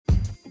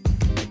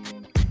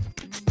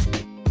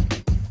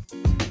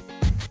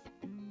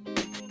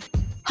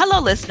Hello,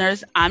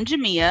 listeners. I'm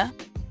Jamia.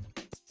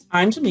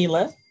 I'm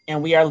Jamila,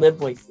 and we are Live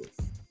Voices.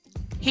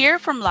 Hear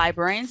from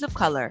librarians of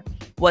color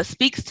what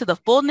speaks to the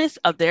fullness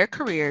of their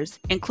careers,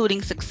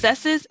 including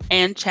successes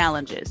and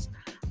challenges.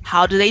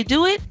 How do they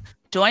do it?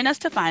 Join us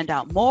to find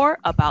out more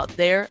about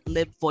their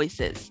lived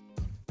voices.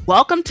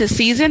 Welcome to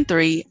Season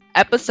 3,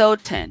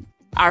 Episode 10,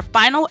 our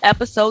final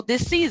episode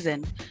this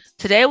season.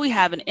 Today we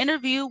have an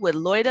interview with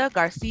Loida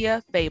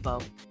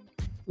Garcia-Fabo.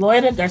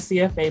 Loida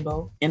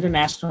Garcia-Fabo,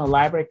 international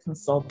library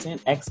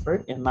consultant,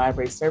 expert in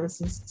library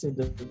services to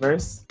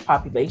diverse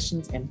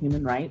populations and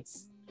human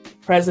rights,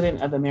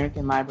 president of the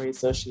American Library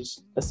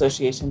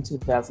Association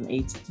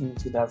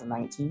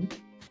 2018-2019,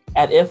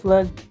 at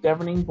IFLA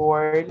Governing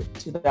Board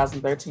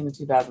 2013 to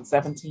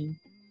 2017,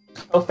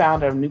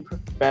 co-founder of New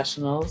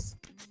Professionals,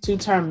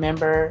 two-term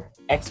member,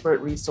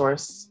 expert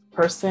resource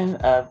person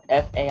of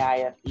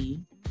FAIFE,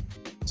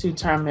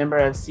 two-term member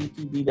of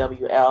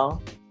CPBWL,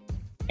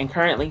 and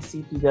currently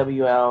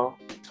CPWL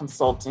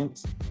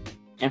consultant,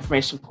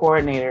 information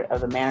coordinator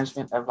of the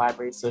Management of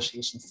Library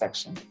Association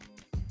section.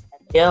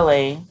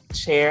 ALA,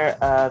 chair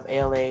of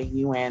ALA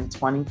UN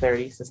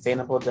 2030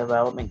 Sustainable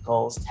Development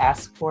Goals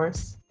Task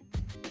Force,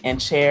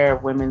 and chair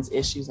of Women's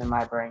Issues and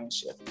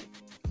Librarianship.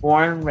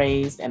 Born,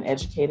 raised, and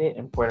educated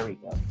in Puerto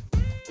Rico.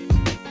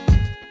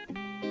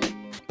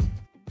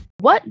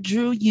 What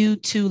drew you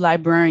to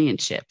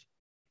librarianship?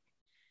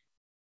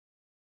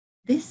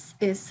 This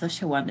is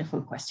such a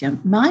wonderful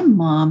question. My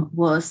mom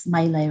was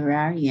my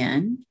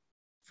librarian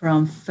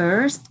from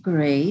first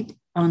grade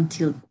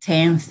until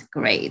 10th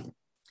grade.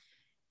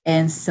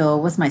 And so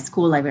was my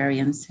school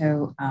librarian.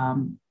 So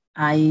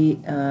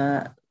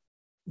I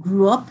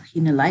grew up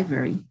in a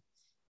library.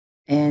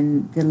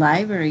 And the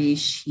library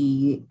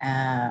she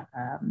had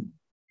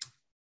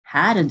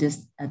at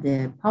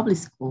the public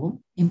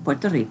school in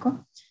Puerto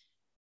Rico,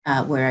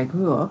 where I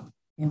grew up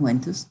and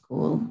went to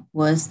school,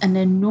 was an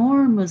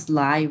enormous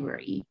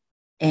library.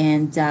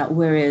 And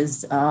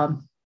whereas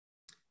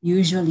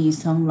usually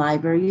some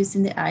libraries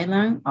in the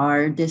island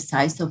are the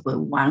size of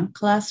one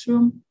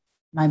classroom,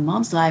 my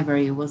mom's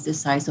library was the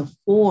size of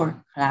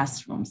 4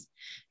 classrooms.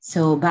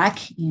 So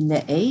back in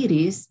the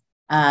 80s,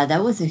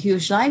 that was a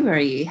huge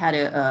library. It had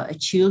a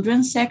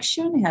children's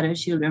section. It had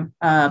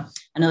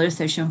another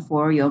section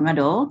for young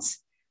adults.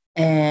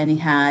 And it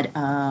had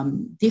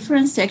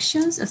different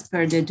sections as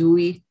per the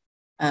Dewey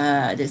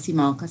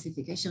Decimal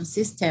Classification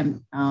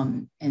System.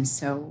 And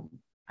so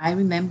I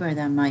remember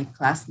that my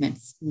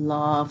classmates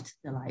loved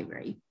the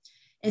library.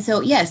 And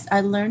so, yes,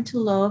 I learned to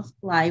love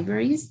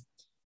libraries.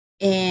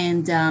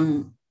 And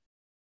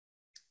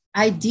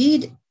I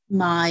did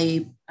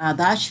my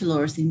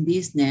bachelor's in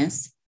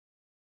business,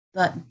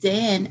 but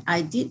then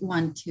I did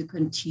want to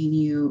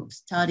continue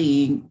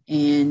studying.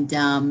 And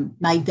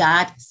my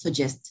dad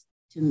suggested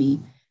to me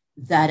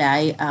that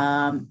I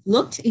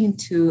looked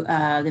into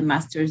the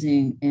master's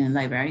in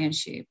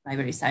librarianship,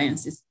 library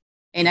sciences.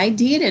 And I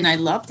did, and I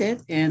loved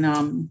it. And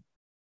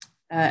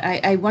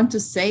I want to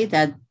say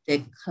that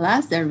the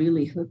class that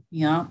really hooked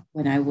me up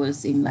when I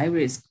was in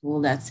library school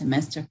that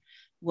semester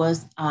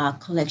was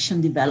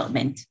collection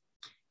development.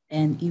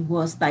 And it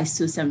was by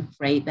Susan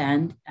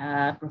Freiband,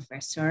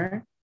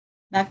 professor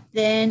back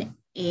then.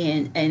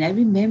 And I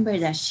remember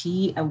that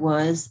she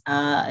was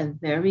a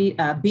very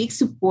big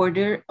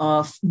supporter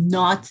of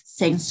not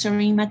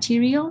censoring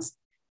materials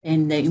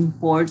and the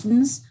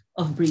importance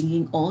of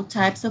bringing all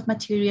types of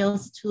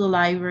materials to the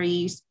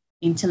libraries,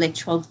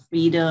 intellectual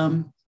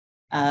freedom.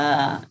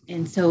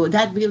 And so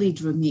that really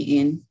drew me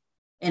in.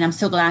 And I'm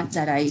so glad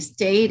that I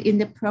stayed in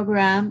the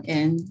program,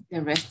 and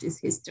the rest is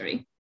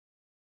history.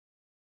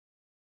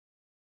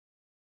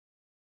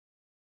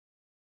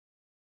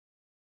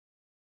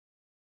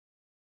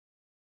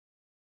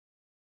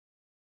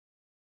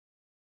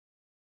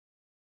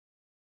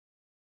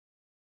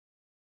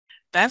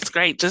 That's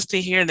great. Just to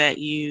hear that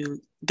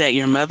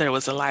your mother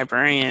was a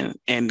librarian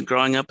and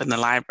growing up in the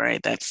library,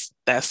 that's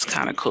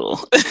kind of cool.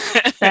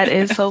 That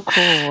is so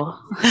cool.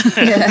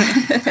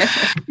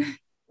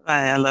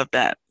 I love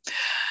that.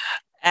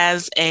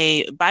 As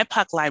a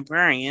BIPOC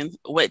librarian,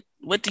 what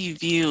do you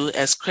view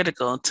as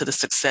critical to the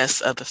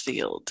success of the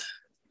field?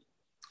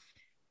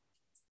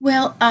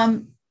 Well,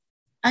 I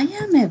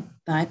am a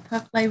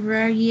BIPOC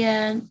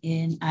librarian,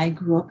 and I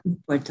grew up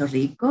in Puerto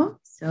Rico.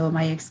 So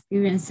my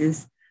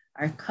experiences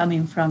are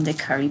coming from the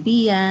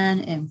Caribbean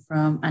and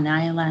from an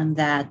island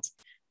that,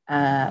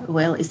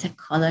 it's a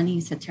colony,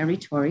 it's a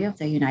territory of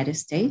the United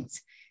States.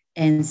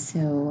 And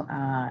so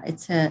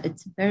it's a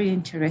very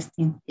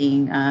interesting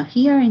thing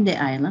here in the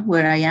island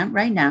where I am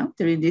right now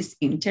during this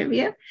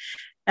interview.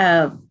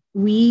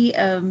 We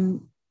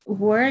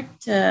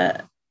worked,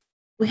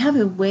 we have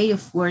a way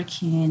of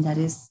working that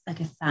is like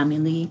a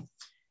family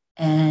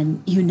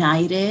and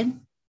united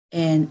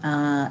and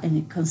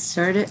a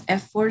concerted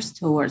efforts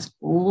towards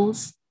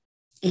goals.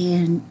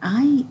 And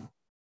I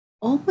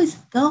always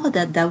thought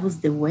that was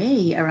the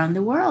way around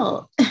the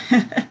world.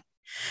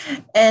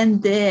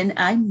 And then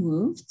I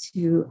moved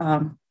to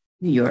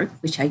New York,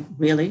 which I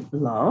really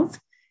love.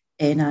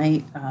 and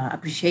I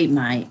appreciate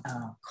my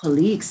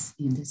colleagues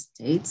in the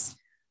States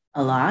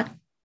a lot.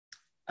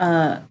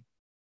 And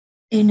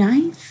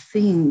I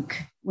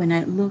think when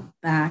I look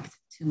back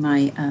to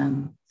my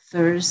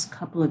first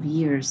couple of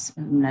years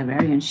in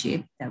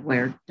librarianship that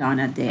were done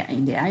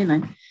in the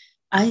island,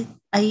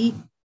 I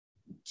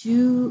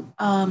do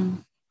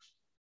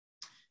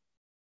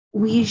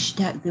wish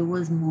that there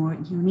was more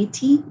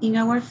unity in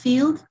our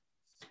field,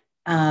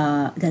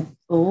 that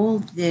all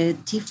the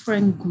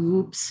different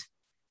groups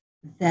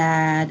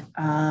that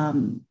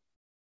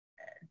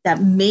that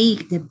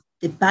make the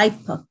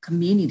BIPOC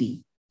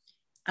community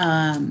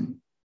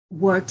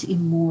worked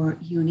in more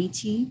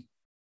unity,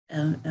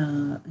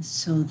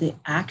 so the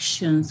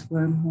actions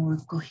were more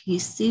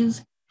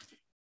cohesive,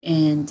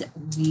 and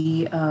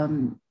we,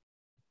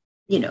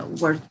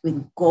 worked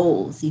with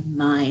goals in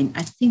mind.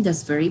 I think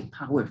that's very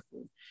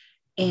powerful.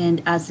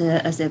 And as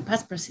a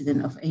past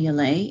president of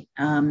ALA,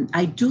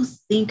 I do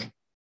think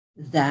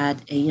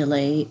that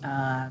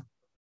ALA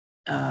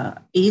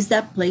is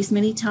that place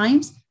many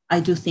times. I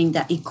do think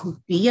that it could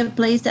be a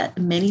place that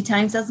many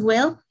times as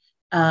well.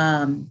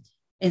 And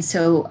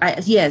so,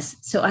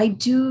 I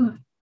do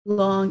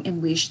long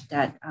and wish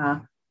that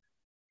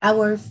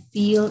our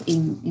field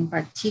in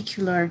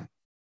particular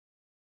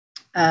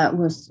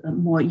was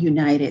more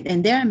united.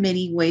 And there are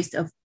many ways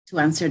to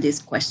answer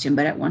this question,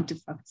 but I want to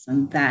focus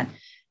on that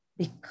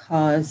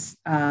because,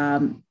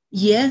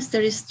 yes,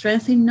 there is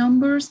strength in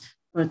numbers,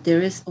 but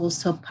there is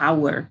also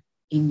power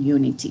in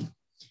unity.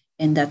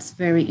 And that's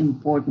very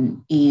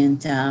important.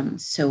 And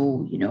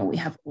so, we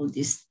have all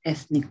these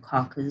ethnic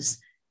caucus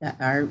that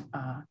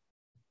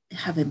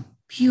have a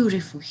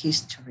beautiful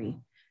history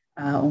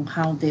on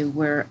how they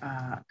were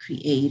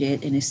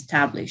created and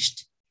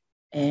established.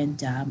 And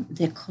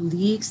the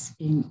colleagues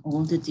in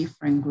all the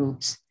different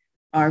groups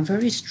are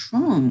very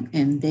strong,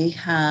 and they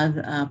have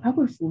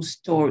powerful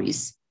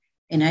stories.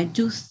 And I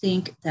do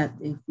think that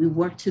if we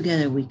work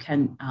together, we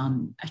can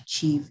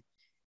achieve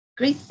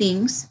great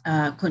things,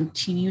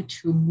 continue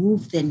to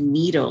move the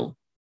needle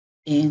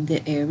in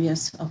the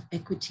areas of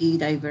equity,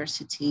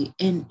 diversity,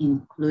 and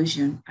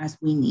inclusion as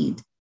we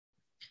need.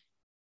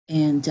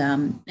 And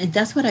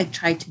that's what I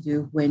tried to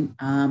do when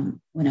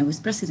I was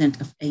president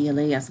of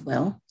ALA as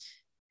well.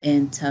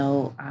 And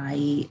so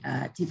I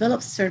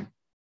developed a certain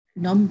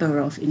number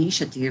of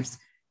initiatives,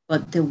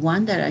 but the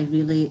one that I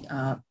really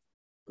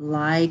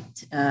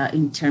liked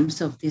in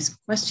terms of this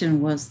question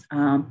was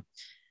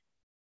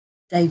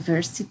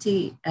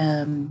diversity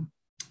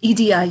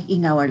EDI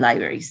in our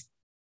libraries.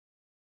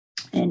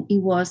 And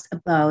it was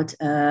about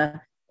 3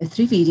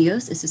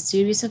 videos. It's a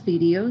series of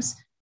videos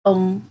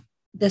on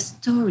the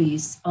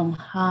stories on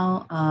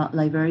how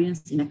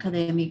librarians in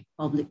academic,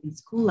 public, and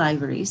school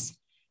libraries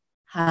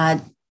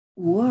had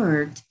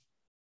worked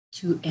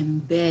to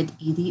embed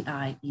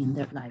EDI in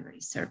their library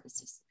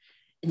services.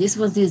 And this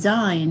was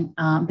designed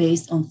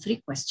based on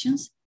 3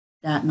 questions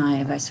that my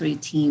advisory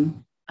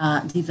team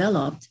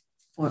developed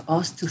for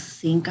us to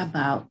think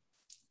about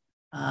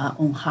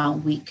on how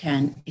we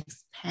can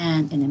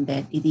expand and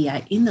embed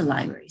EDI in the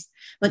libraries.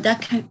 But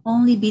that can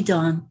only be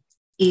done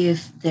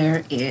if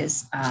there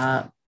is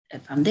a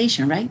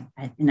foundation, right?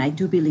 And I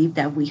do believe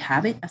that we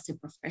have it as a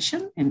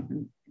profession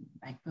and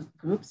like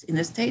groups in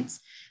the States,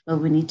 but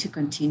we need to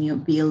continue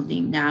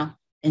building now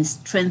and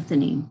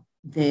strengthening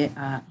the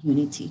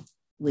unity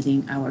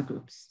within our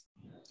groups.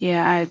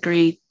 Yeah, I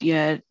agree.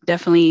 Yeah,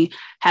 definitely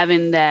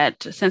having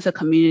that sense of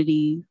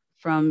community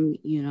from,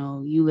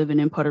 you living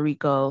in Puerto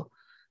Rico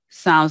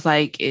sounds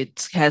like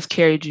it has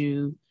carried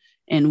you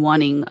in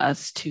wanting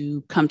us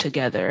to come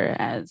together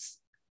as,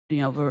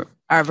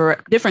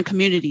 our different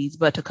communities,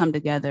 but to come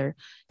together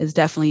is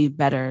definitely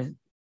better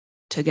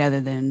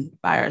together than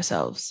by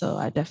ourselves. So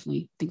I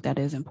definitely think that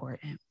is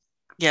important.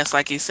 Yes,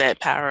 like you said,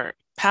 power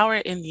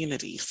in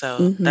unity.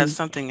 So that's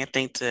something I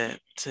think to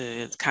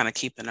kind of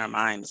keep in our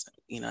minds,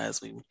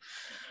 as we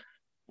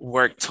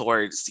work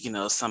towards,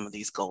 some of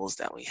these goals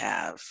that we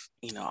have,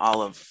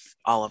 all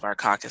of our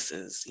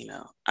caucuses,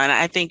 and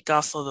I think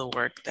also the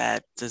work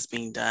that is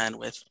being done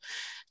with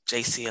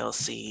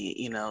JCLC,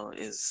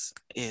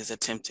 is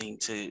attempting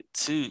to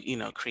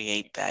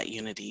create that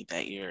unity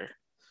that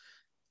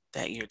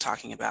you're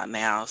talking about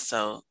now.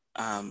 So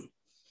I'm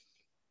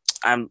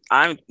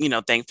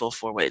thankful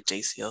for what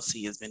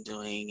JCLC has been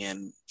doing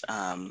and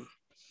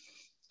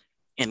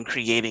in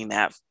creating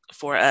that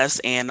for us,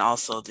 and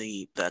also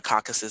the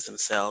caucuses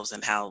themselves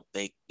and how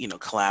they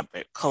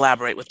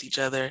collaborate with each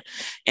other,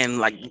 and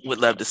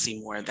would love to see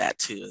more of that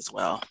too as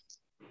well.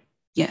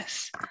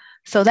 Yes.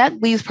 So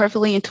that leads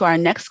perfectly into our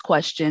next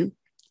question.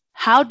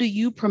 How do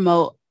you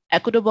promote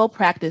equitable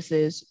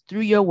practices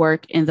through your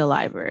work in the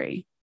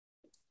library?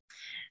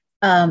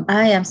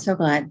 I am so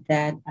glad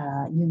that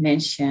you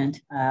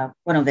mentioned,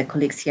 one of the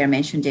colleagues here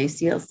mentioned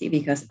JCLC,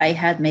 because I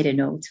had made a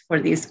note for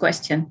this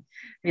question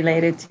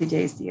related to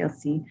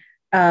JCLC.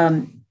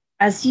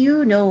 As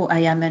you know, I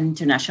am an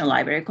international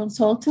library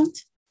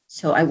consultant.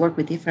 So I work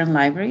with different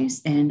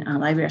libraries and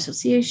library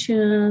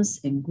associations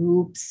and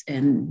groups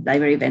and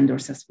library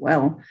vendors as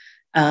well.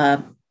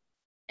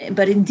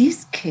 But in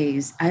this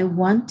case, I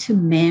want to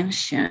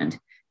mention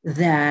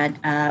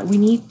that we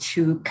need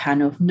to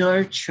kind of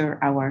nurture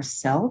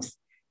ourselves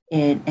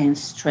and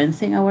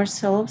strengthen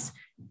ourselves.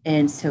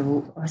 And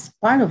so, as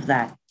part of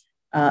that,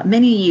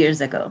 many years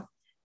ago,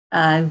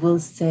 I will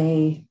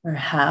say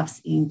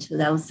perhaps in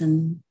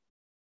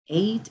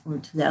 2008 or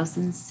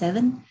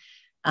 2007,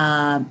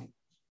 I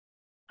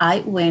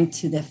went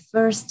to the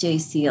first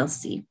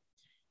JCLC.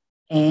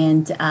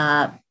 And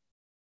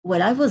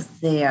when I was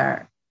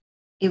there,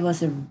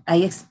 I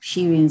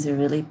experienced a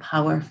really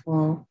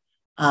powerful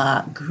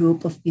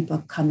group of people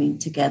coming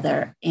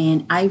together.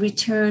 And I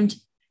returned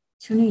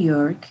to New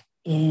York,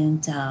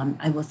 and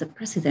I was the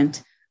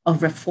president of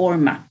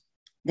Reforma,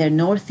 their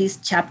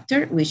Northeast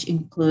chapter, which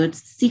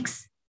includes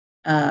 6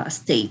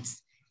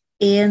 states.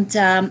 And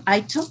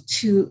I talked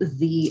to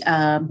the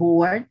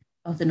board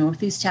of the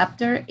Northeast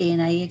chapter,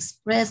 and I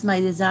expressed my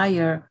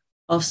desire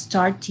of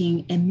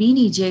starting a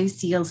mini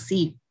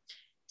JCLC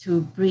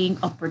to bring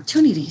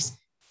opportunities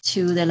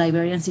to the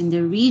librarians in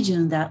the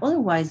region that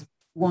otherwise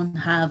won't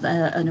have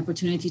an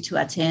opportunity to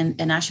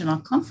attend a national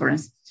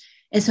conference.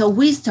 And so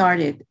we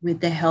started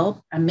with the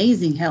help,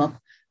 amazing help,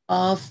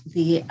 of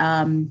the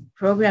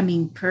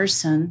programming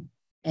person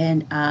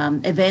and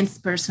events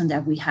person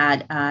that we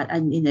had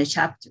in the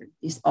chapter,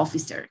 this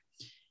officer.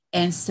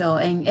 And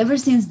ever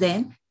since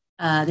then,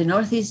 the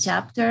Northeast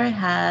chapter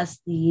has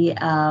the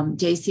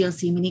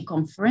JCLC mini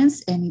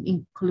conference, and it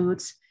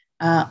includes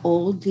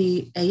all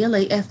the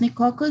ALA Ethnic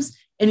Caucus,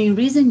 and in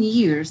recent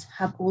years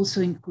have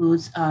also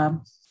includes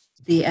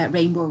the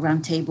Rainbow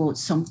Roundtable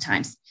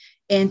sometimes.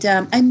 And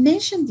I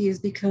mention this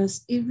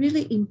because it's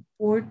really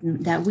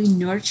important that we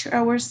nurture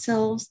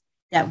ourselves,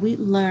 that we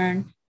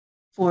learn,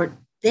 for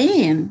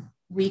then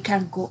we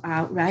can go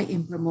out, right,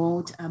 and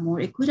promote more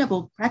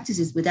equitable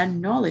practices with that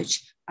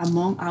knowledge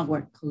among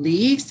our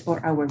colleagues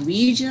or our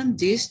region,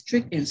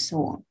 district, and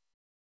so on.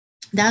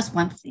 That's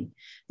one thing.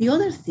 The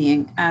other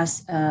thing,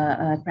 as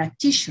a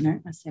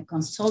practitioner, as a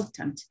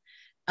consultant,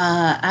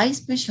 I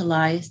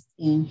specialize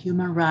in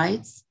human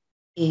rights,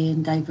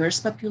 in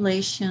diverse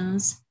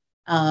populations.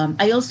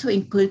 I also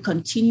include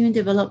continuing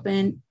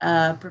development,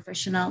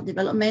 professional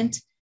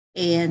development,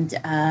 and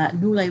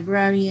new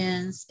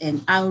librarians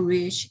and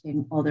outreach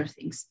and other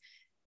things.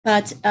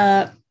 But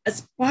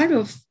as part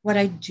of what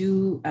I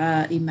do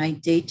in my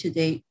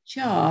day-to-day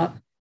job,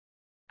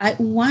 I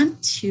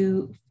want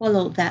to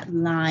follow that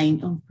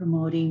line on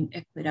promoting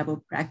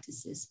equitable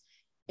practices.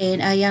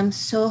 And I am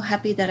so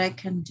happy that I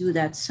can do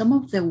that. Some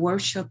of the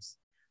workshops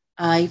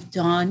I've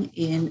done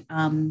in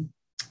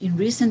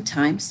recent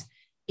times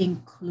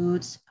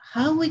includes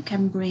how we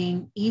can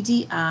bring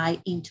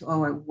EDI into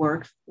our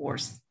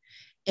workforce.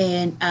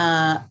 And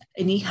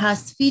it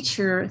has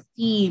feature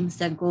themes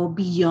that go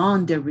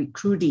beyond the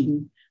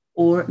recruiting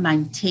or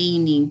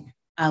maintaining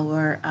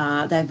our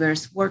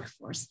diverse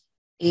workforce.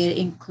 It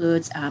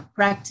includes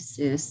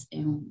practices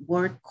in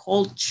work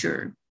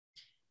culture,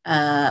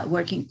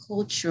 working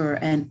culture,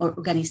 and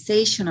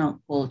organizational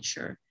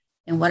culture.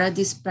 And what are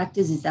these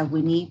practices that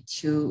we need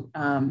to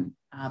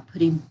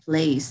put in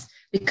place?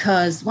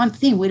 Because one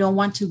thing, we don't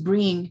want to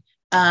bring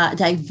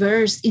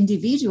diverse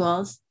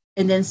individuals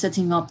and then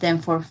setting up them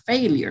for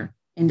failure.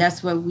 And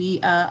that's what we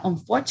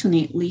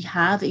unfortunately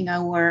have in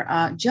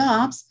our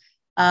jobs,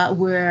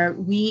 where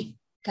we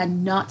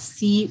cannot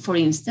see, for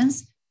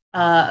instance,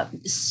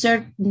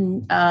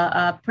 certain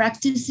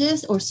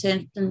practices or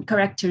certain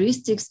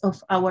characteristics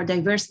of our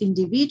diverse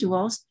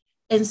individuals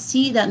and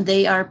see that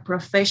they are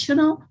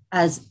professional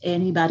as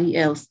anybody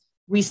else.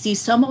 We see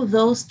some of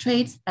those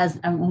traits as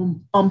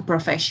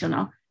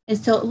unprofessional. And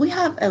so we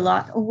have a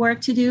lot of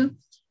work to do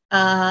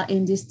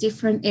in these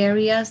different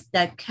areas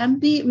that can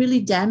be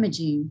really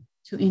damaging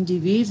to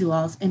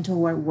individuals and to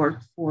our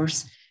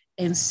workforce.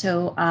 And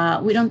so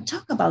we don't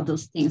talk about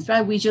those things,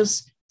 right? We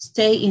just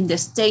stay in the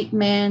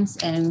statements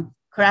and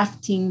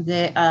crafting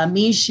the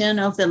mission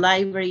of the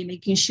library,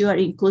 making sure it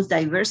includes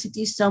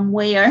diversity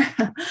somewhere.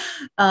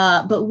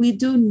 But we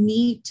do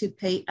need to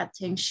pay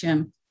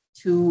attention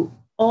to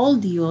all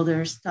the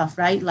other stuff,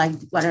 right? Like,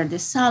 what are the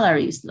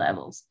salaries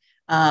levels?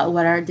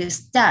 What are the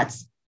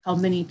stats? How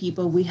many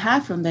people we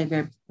have from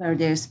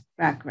diverse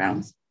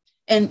backgrounds,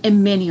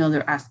 and many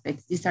other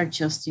aspects. These are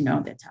just,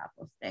 the top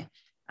of the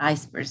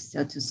iceberg,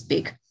 so to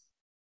speak.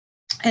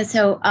 And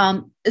so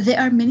there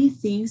are many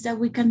things that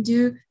we can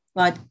do,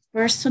 but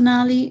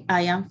personally,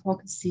 I am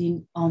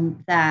focusing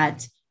on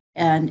that.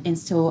 And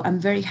so I'm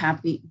very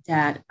happy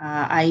that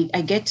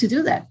I get to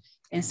do that.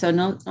 And so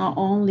not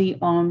only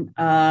on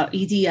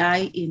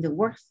EDI in the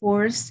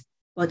workforce,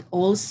 but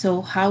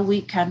also how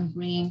we can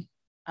bring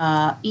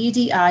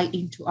EDI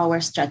into our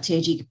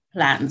strategic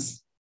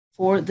plans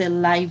for the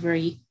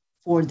library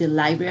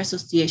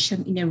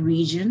association in a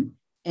region.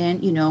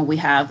 And, we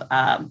have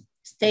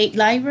state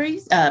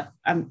libraries,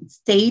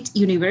 state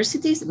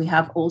universities. We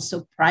have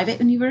also private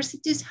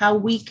universities, how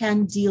we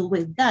can deal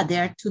with that.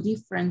 There are two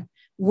different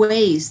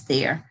ways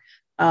there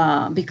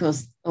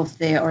because of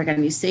the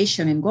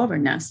organization and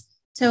governance.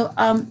 So,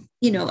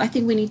 I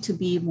think we need to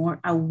be more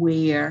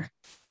aware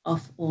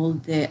of all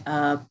the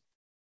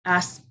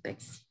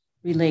aspects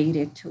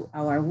related to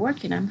our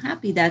work. And I'm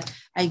happy that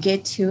I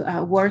get to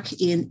work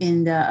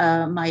in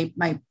the,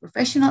 my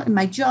professional, in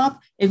my job,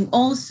 and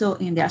also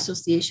in the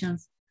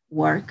association's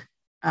work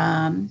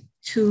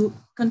to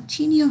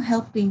continue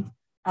helping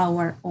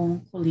our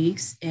own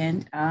colleagues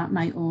and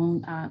my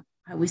own,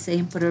 how we say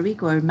in Puerto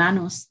Rico,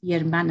 hermanos y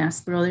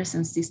hermanas, brothers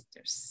and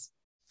sisters.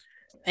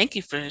 Thank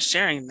you for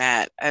sharing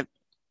that.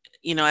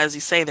 As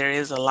you say, there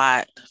is a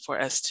lot for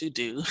us to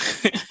do,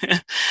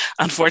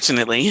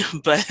 unfortunately,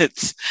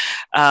 but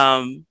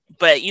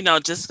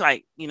just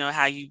like,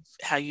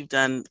 how you've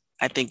done,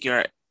 I think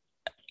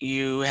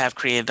you have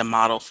created a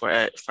model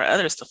for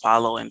others to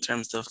follow in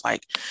terms of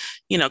like,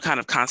 kind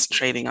of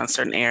concentrating on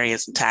certain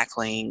areas and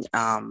tackling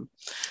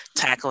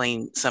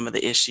some of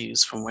the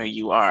issues from where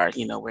you are,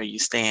 where you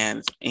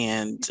stand.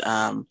 And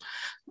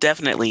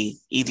definitely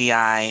EDI,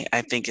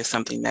 I think, is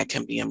something that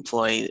can be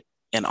employed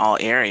in all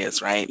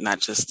areas, right? Not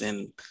just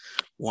in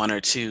one or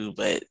two,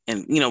 but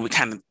we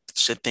kind of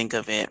should think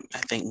of it, I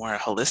think, more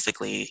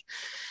holistically,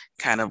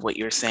 kind of what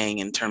you're saying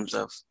in terms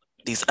of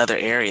these other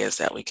areas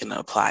that we can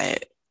apply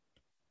it.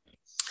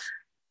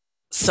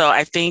 So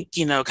I think,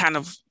 kind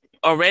of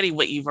already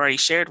what you've already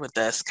shared with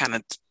us kind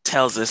of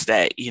tells us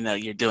that,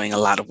 you're doing a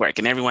lot of work,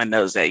 and everyone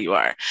knows that you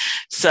are.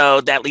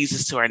 So that leads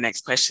us to our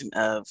next question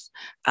of,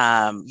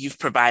 you've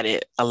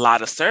provided a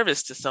lot of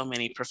service to so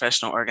many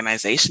professional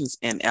organizations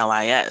in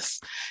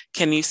LIS.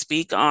 Can you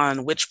speak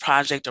on which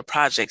project or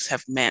projects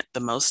have meant the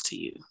most to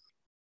you?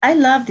 I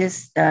love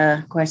this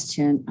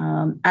question.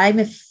 I'm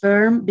a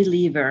firm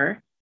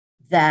believer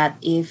that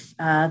if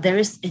there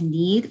is a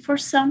need for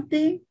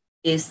something,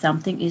 if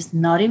something is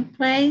not in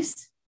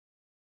place,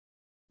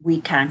 we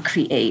can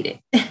create it.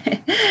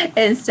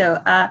 And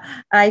so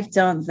I've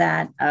done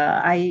that.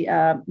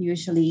 I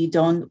usually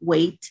don't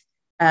wait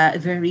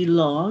very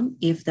long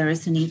if there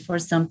is a need for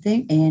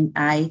something, and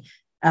I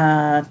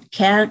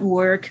can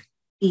work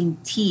in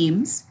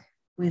teams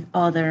with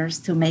others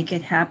to make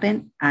it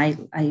happen.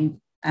 I'm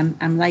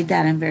like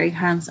that. I'm very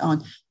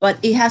hands-on, but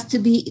it has to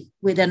be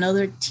with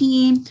another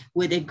team,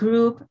 with a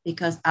group,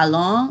 because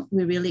alone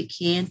we really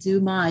can't do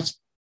much.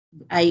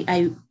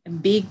 I'm a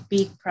big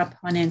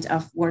proponent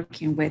of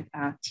working with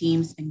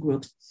teams and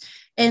groups.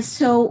 And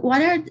so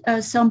what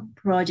are some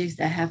projects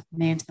that have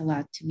meant a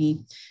lot to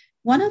me?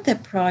 One of the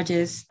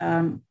projects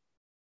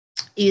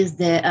is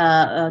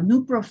the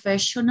New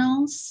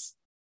Professionals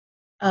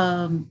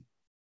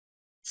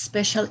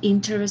Special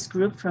Interest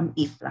Group from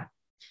IFLA.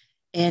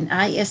 And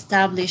I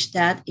established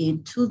that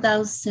in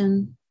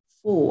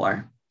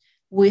 2004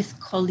 with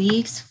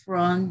colleagues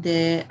from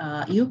the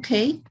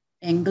UK,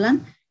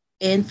 England,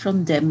 and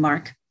from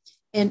Denmark.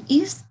 And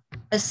it's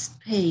a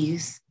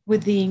space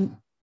within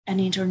an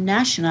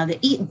international, the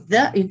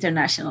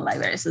International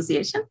Library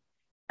Association,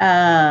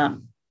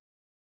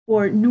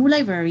 for new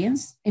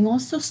librarians and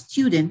also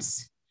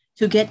students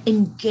to get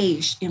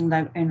engaged in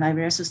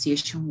library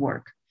association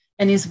work.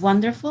 And it's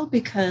wonderful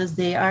because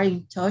they are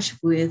in touch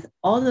with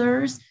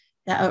others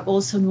that are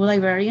also new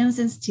librarians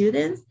and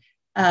students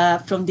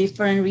from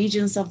different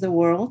regions of the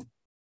world.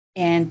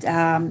 And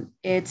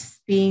it's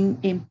been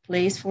in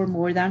place for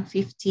more than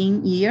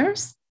 15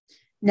 years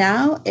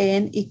now,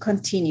 and it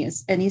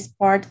continues. And it's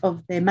part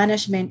of the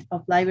Management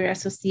of Library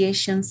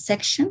Association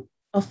section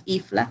of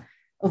IFLA,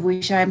 of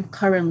which I'm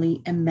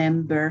currently a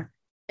member.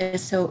 And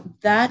so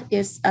that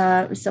is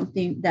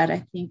something that I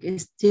think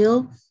is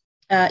still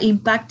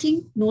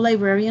impacting new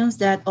librarians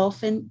that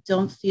often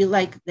don't feel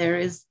like there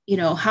is,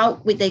 how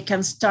they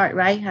can start,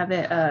 right? Have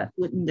a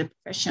within the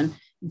profession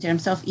in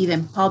terms of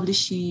even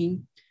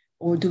publishing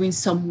or doing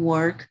some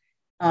work.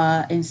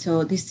 And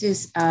so this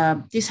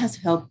has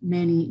helped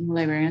many new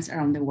librarians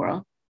around the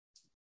world.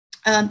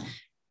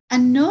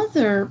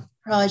 Another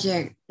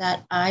project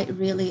that I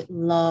really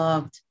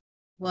loved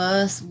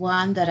was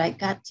one that I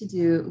got to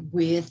do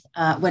with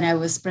when I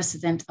was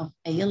president of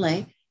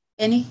ALA,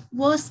 and it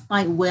was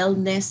my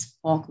wellness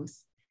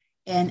focus.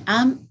 And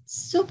I'm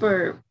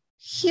super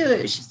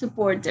huge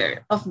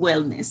supporter of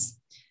wellness.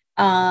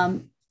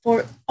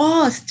 For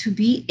us to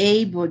be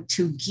able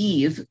to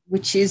give,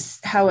 which is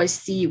how I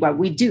see what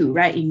we do,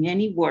 right? In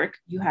any work,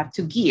 you have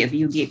to give.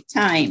 You give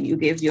time, you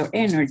give your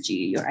energy,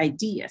 your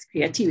ideas,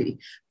 creativity.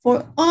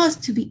 For us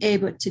to be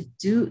able to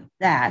do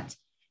that,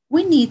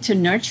 we need to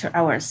nurture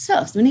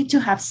ourselves. We need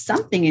to have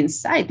something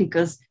inside,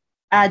 because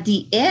at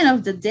the end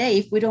of the day,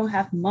 if we don't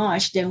have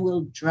much, then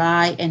we'll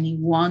dry and it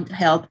won't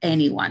help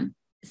anyone,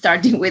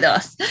 starting with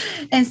us.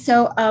 And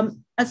so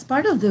as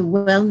part of the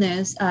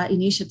wellness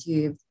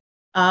initiative,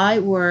 I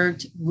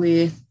worked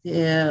with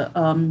a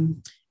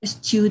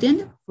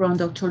student from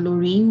Dr.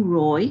 Laureen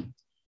Roy,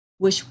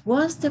 which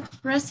was the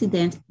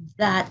president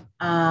that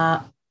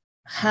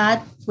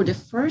had, for the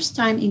first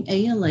time in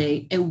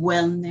ALA, a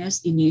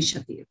wellness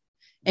initiative.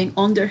 And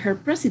under her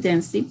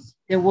presidency,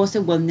 there was a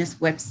wellness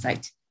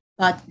website.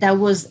 But that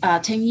was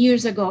 10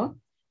 years ago,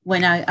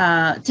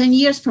 10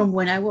 years from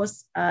when I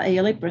was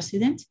ALA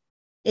president.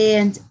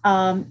 And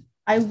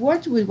I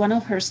worked with one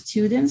of her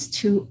students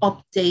to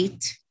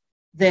update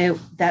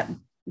that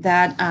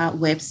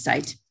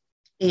website.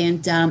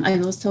 And I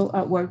also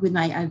work with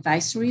my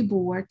advisory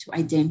board to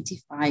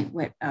identify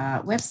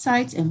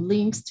websites and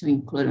links to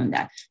include on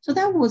that. So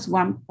that was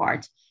one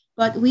part.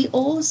 But we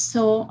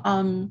also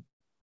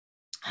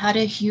had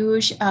a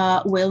huge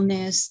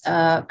wellness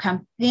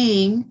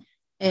campaign,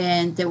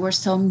 and there were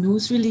some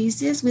news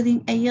releases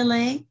within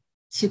ALA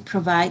to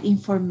provide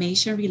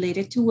information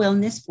related to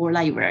wellness for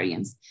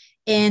librarians.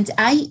 And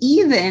I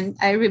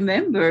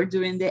remember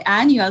during the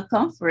annual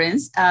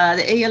conference,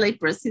 the ALA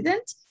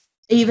president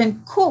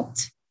even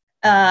cooked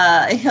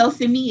a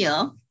healthy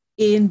meal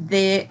in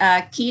the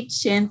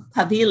kitchen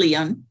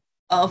pavilion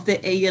of the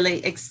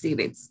ALA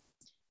exhibits.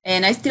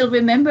 And I still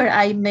remember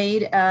I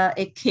made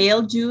a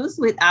kale juice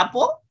with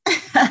apple.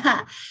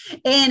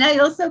 And I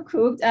also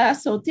cooked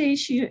sauteed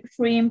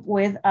shrimp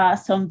with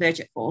some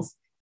vegetables.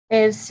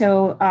 And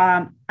so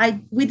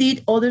we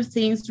did other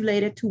things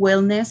related to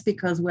wellness,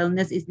 because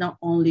wellness is not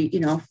only,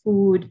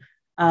 food,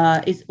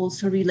 it's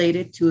also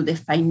related to the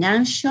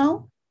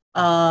financial,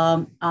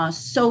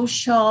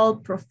 social,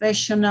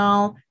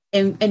 professional.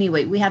 And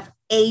anyway, we have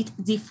 8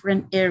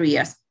 different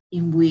areas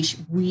in which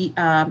we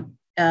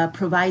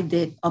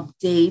provided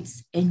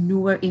updates and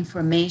newer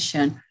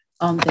information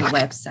on the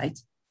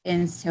website.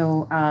 And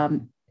so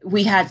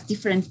we had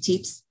different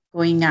tips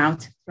going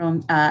out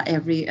from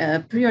every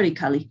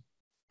periodically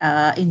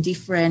in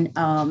different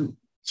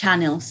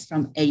channels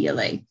from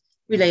ALA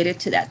related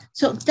to that.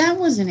 So that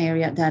was an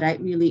area that I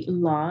really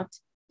loved,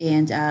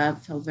 and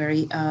felt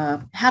very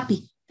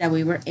happy that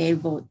we were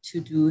able to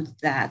do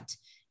that.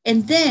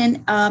 And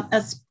then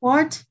as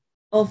part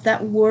of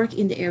that work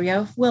in the area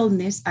of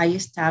wellness, I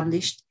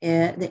established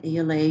the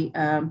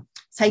ALA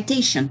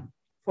citation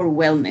for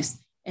wellness.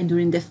 And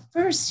during the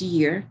first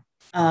year,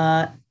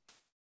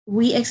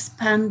 we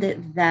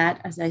expanded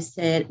that. As I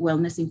said,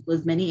 wellness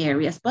includes many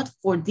areas, but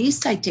for this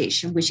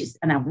citation, which is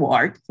an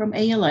award from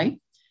ALA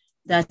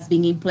that's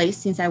been in place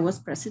since I was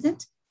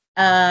president,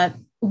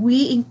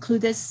 we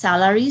included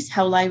salaries,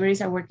 how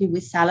libraries are working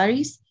with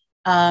salaries,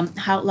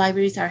 how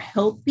libraries are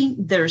helping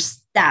their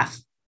staff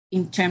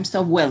in terms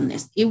of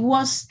wellness. It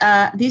was,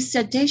 this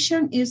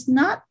citation is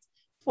not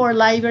for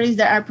libraries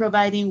that are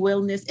providing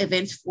wellness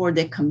events for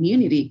the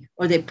community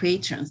or the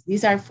patrons.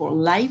 These are for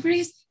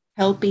libraries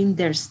helping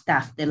their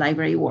staff, the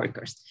library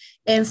workers.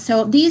 And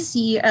so this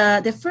year,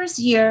 the first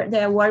year,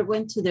 the award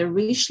went to the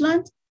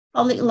Richland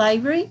Public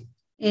Library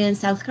in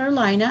South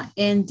Carolina.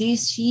 And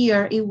this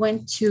year it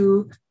went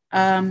to,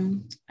 I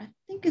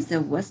think it's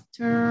the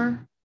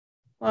Western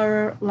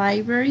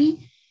Library.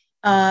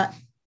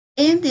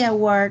 And the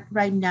award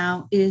right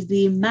now is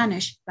being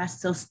managed by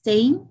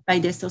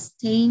the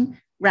Sustain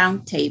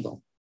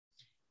Roundtable.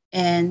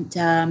 And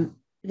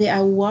the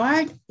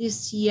award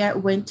this year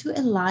went to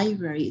a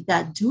library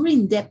that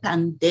during the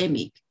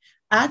pandemic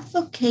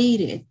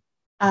advocated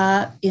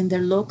in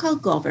their local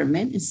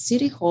government, in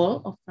City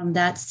Hall from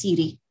that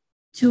city,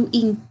 to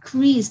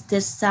increase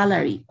the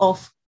salary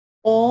of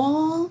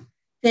all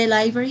the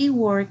library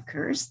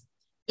workers.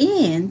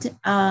 And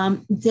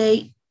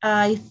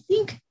I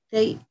think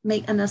they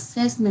made an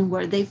assessment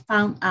where they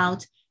found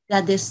out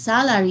that the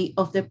salary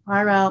of the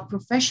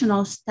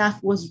paraprofessional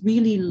staff was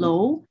really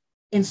low.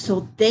 And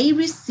so they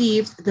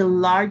received the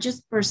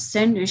largest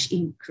percentage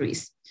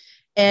increase.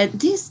 And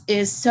this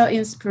is so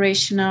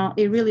inspirational.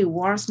 It really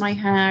warms my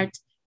heart.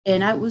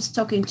 And I was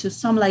talking to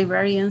some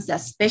librarians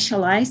that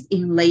specialize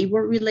in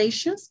labor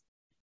relations.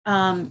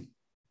 And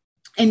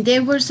they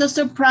were so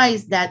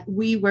surprised that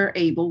we,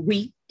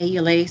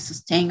 ALA,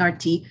 Sustain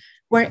RT,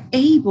 were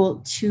able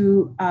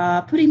to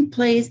put in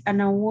place an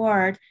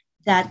award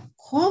that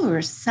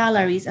covers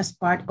salaries as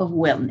part of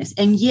wellness.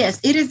 And yes,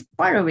 it is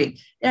part of it.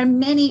 There are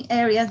many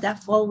areas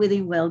that fall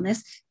within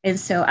wellness. And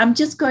so I'm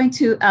just going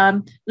to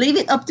leave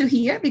it up to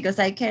here, because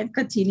I can't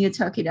continue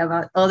talking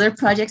about other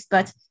projects,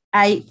 but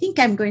I think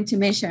I'm going to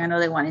mention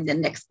another one in the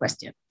next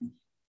question.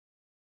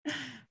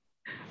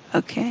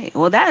 Okay,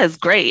 well, that is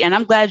great. And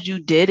I'm glad you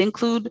did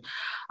include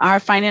our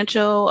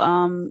financial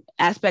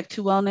aspect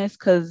to wellness,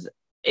 because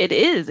it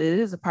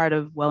is a part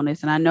of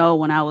wellness. And I know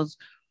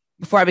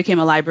before I became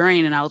a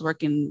librarian and I was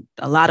working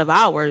a lot of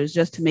hours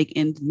just to make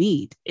ends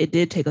meet, it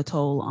did take a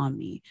toll on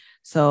me.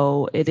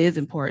 So it is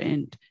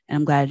important. And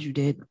I'm glad you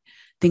did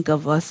think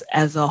of us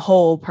as a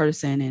whole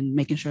person and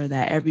making sure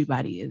that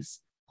everybody is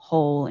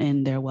whole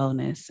in their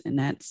wellness. And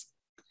that's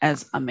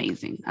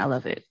amazing. I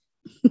love it.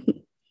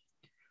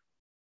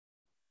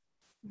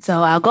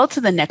 So I'll go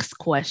to the next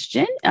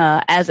question.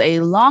 As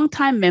a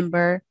longtime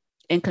member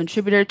and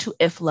contributor to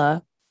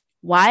IFLA,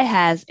 why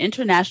has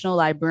international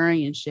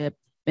librarianship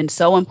been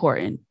so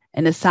important?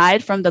 And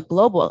aside from the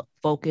global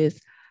focus,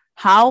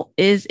 how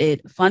is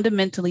it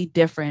fundamentally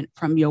different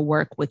from your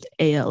work with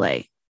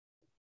ALA?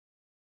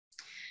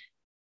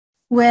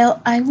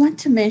 Well, I want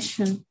to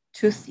mention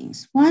 2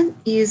 things. One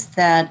is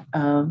that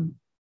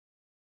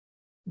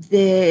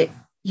the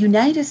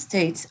United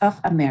States of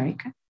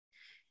America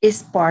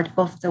is part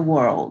of the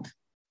world,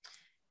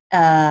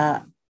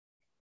 and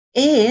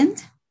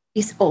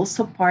is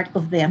also part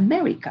of the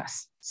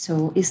Americas.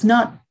 So it's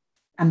not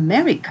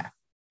America.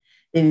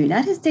 The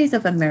United States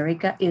of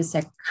America is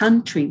a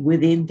country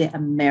within the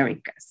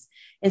Americas.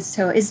 And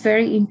so it's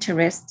very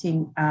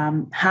interesting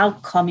how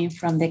coming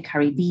from the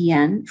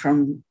Caribbean,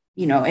 from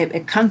a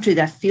country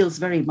that feels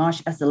very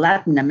much as a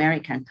Latin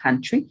American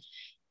country.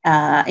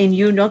 And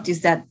you notice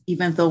that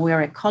even though we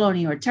are a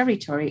colony or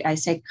territory, I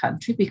say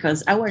country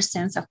because our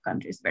sense of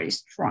country is very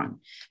strong.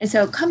 And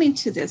so coming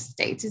to the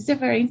States is a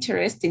very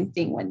interesting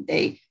thing when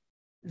they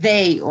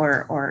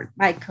or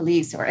my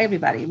colleagues or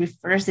everybody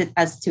refers it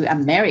as to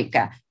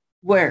America,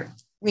 where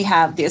we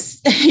have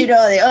this,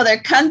 the other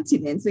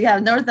continents. We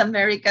have North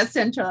America,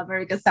 Central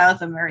America,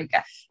 South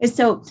America. And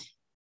so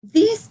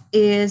this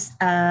is,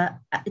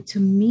 to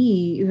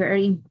me,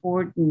 very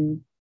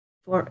important.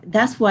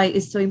 That's why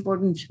it's so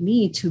important to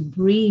me to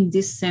bring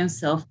this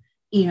sense of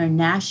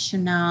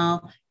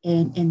international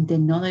and the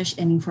knowledge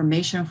and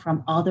information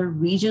from other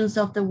regions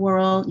of the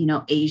world,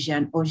 Asia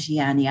and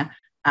Oceania,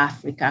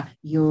 Africa,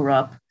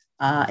 Europe,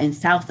 and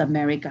South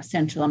America,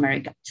 Central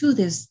America, to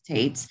the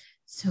States.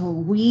 So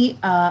we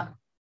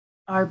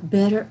are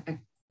better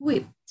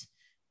equipped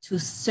to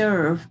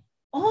serve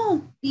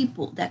all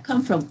people that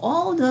come from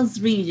all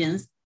those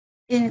regions,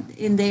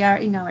 and they are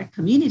in our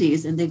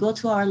communities, and they go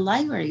to our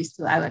libraries,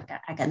 to our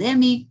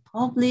academic,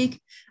 public,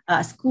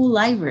 school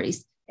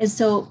libraries. And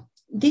so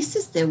this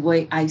is the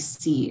way I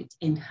see it,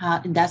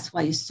 and that's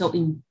why it's so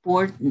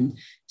important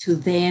to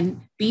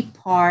then be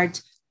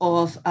part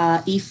of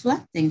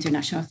IFLA, the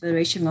International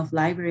Federation of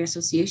Library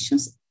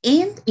Associations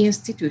and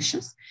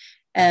Institutions,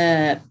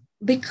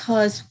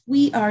 because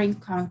we are in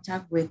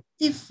contact with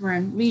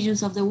different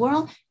regions of the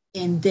world,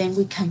 and then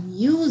we can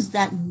use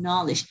that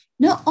knowledge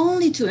not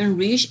only to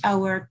enrich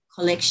our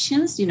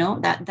collections,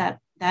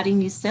 that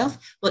in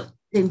itself, but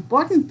the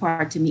important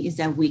part to me is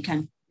that we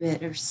can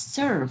better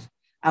serve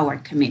our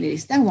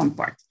communities. That one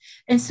part.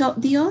 And so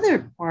the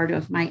other part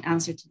of my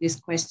answer to this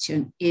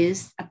question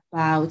is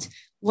about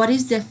what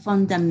is the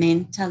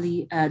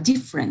fundamentally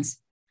difference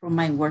from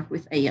my work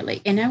with ALA.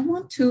 And I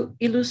want to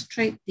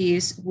illustrate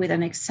this with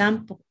an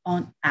example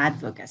on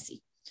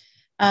advocacy.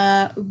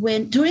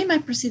 During my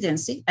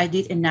presidency, I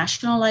did a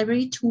national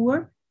library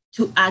tour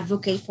to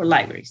advocate for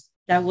libraries.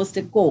 That was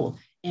the goal.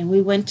 And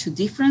we went to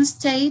different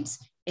states,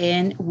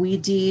 and we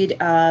did,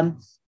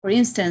 for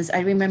instance, I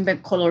remember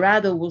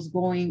Colorado was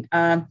going,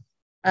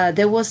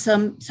 there was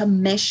some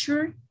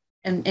measure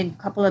and a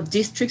couple of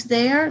districts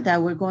there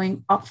that were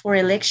going up for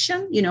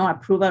election,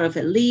 approval of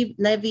a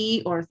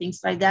levy or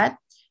things like that.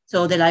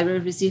 So the library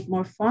received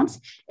more funds.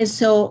 And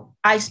so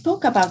I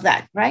spoke about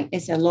that, right?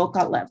 It's a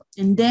local level.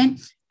 And then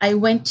I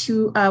went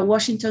to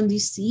Washington,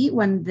 D.C.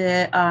 when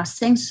the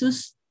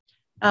census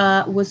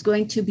was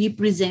going to be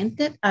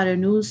presented at a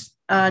news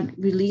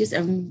release,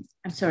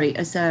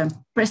 as a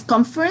press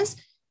conference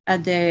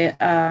at the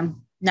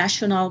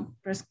National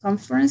Press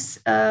Conference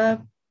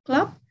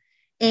Club.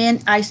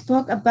 And I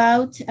spoke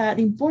about the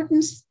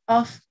importance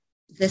of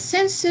the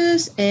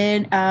census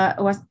and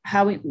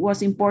how it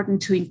was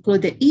important to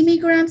include the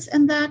immigrants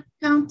in that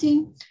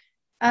counting.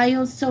 I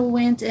also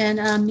went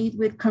and meet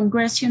with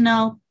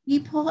congressional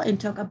people and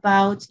talk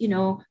about,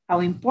 how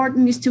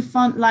important it is to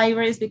fund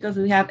libraries because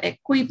we have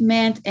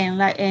equipment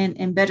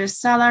and better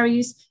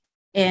salaries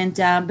and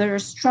better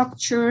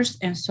structures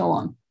and so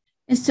on.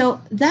 And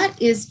so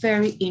that is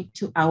very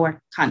into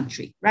our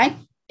country, right?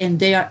 And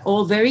they are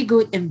all very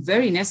good and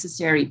very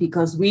necessary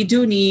because we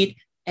do need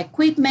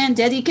equipment,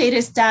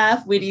 dedicated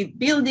staff, we need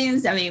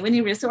buildings, we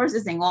need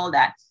resources and all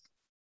that.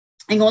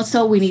 And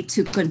also we need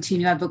to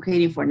continue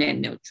advocating for net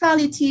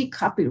neutrality,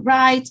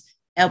 copyright,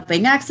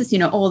 open access,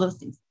 all those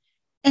things.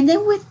 And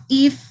then with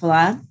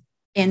IFLA,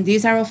 and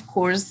these are, of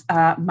course,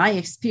 my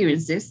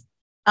experiences,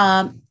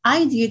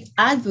 I did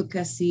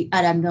advocacy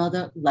at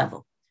another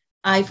level.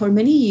 I, for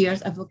many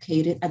years,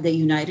 advocated at the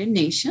United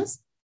Nations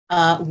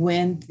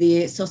when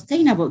the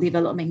Sustainable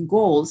Development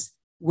Goals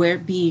were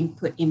being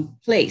put in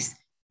place.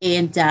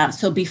 And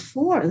so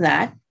before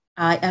that,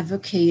 I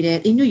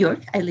advocated in New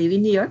York. I live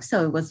in New York,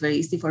 so it was very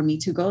easy for me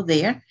to go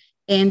there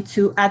and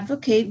to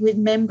advocate with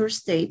member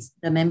states.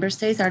 The member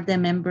states are the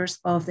members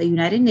of the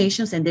United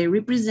Nations, and they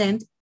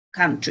represent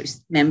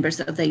countries, members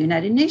of the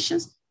United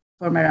Nations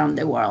from around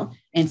the world.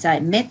 And so I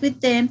met with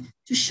them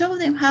to show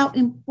them how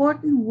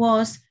important it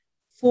was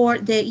for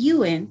the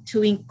UN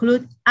to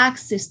include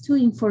access to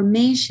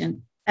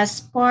information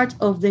as part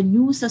of the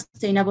new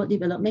Sustainable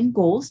Development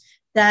Goals,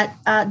 that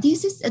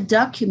this is a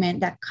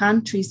document that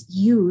countries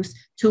use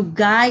to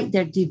guide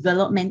their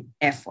development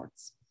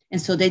efforts.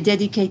 And so they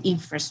dedicate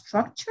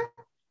infrastructure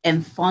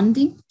and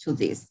funding to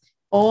this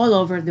all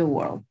over the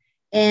world.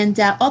 And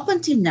up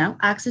until now,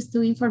 access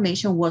to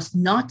information was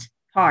not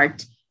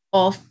part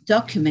of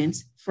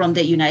documents from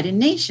the United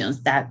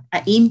Nations that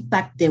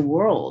impact the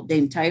world, the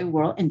entire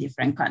world, and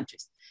different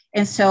countries.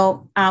 And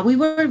so we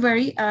were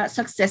very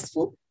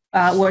successful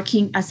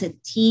working as a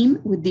team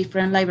with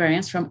different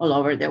librarians from all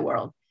over the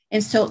world.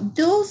 And so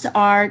those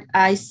are,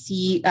 I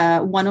see,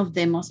 one of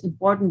the most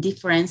important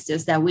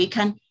differences that we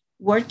can,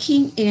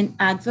 working in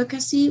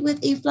advocacy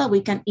with IFLA, we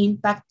can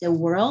impact the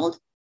world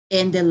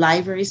and the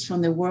libraries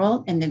from the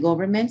world and the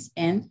governments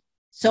and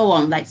so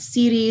on, like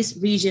cities,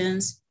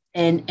 regions,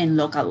 and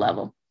local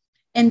level.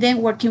 And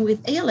then working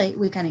with ALA,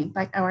 we can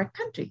impact our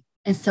country.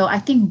 And so I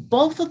think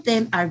both of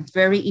them are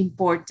very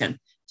important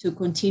to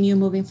continue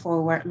moving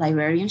forward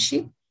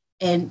librarianship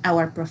and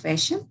our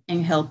profession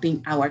and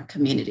helping our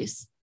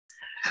communities.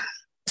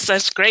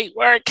 Such great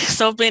work,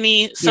 so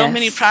many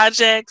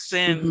projects,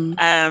 and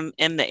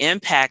and the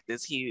impact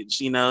is huge.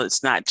 You know,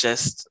 it's not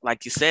just,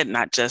 like you said,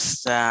 not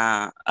just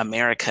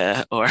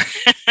America or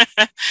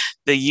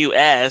the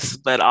US,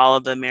 but all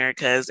of the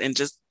Americas, and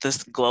just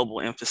this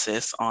global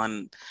emphasis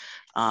on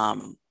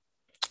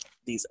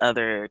these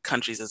other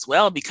countries as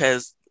well,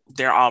 because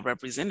they're all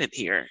represented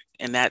here.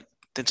 And that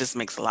just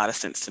makes a lot of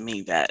sense to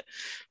me, that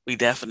we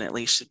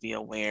definitely should be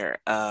aware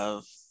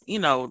of, you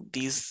know,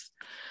 these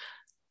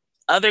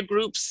other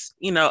groups,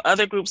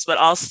 but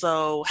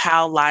also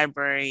how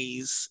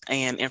libraries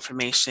and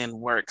information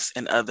works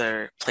in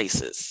other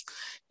places.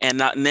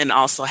 And then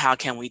also, how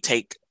can we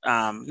take,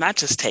 not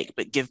just take,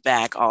 but give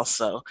back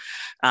also,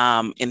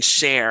 and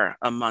share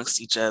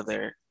amongst each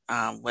other.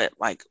 What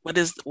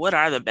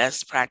are the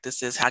best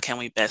practices? How can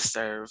we best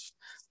serve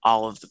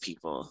all of the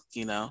people?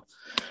 You know,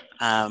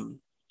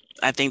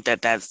 I think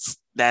that's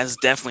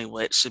definitely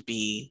what should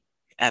be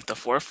at the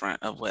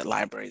forefront of what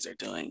libraries are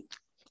doing.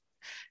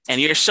 And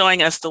you're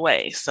showing us the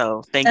way.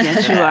 So thank you.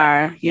 Yes, you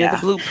are. You're the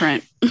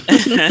blueprint.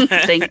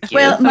 Thank you.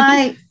 Well,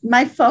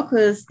 my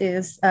focus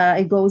is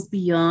it goes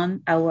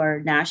beyond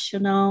our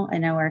national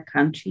and our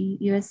country,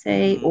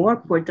 USA or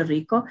Puerto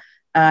Rico.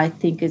 I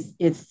think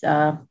it's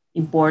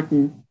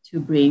important to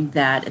bring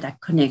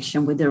that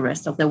connection with the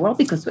rest of the world,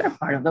 because we're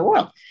part of the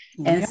world.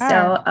 And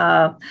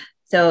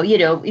so, you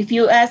know, if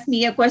you ask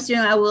me a question,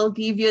 I will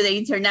give you the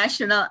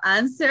international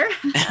answer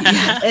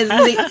and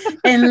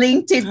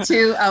linked it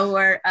to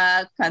our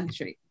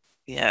country.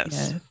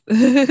 Yes.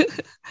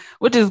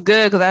 Which is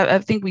good, because I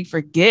think we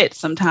forget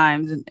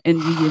sometimes in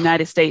the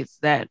United States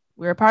that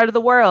we're a part of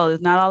the world.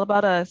 It's not all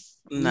about us.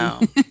 No.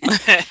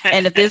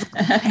 And if this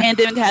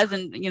pandemic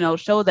hasn't, you know,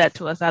 showed that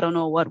to us, I don't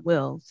know what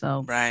will.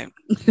 So. Right.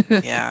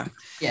 Yeah.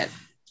 Yes.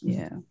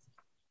 Yeah.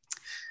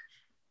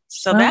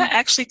 So that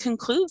actually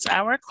concludes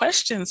our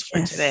questions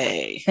for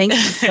today. Thank you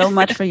so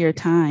much for your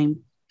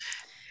time.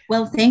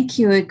 Well, thank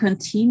you.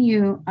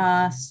 Continue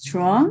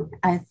strong.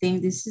 I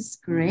think this is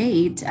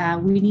great.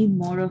 We need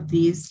more of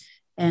this.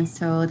 And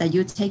so that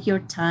you take your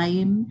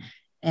time,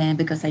 and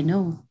because I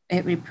know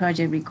every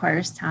project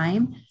requires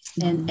time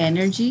and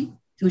energy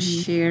to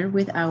share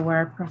with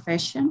our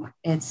profession.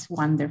 It's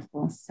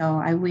wonderful.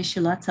 So I wish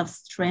you lots of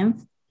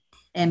strength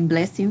and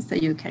blessings so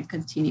you can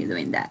continue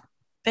doing that.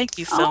 Thank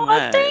you so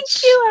much. Thank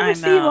you. I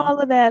receive all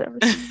of that.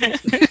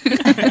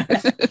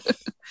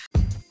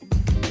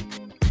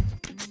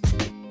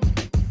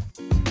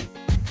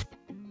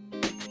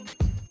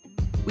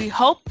 We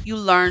hope you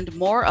learned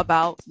more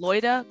about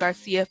Loida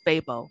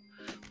Garcia-Fabo.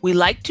 We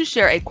like to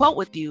share a quote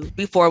with you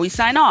before we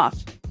sign off.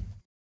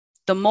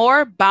 The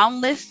more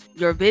boundless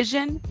your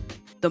vision,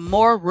 the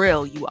more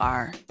real you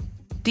are.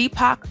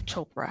 Deepak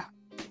Chopra.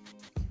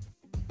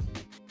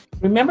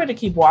 Remember to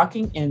keep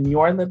walking in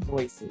your lived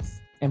voices.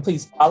 And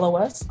please follow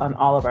us on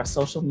all of our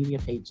social media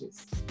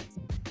pages.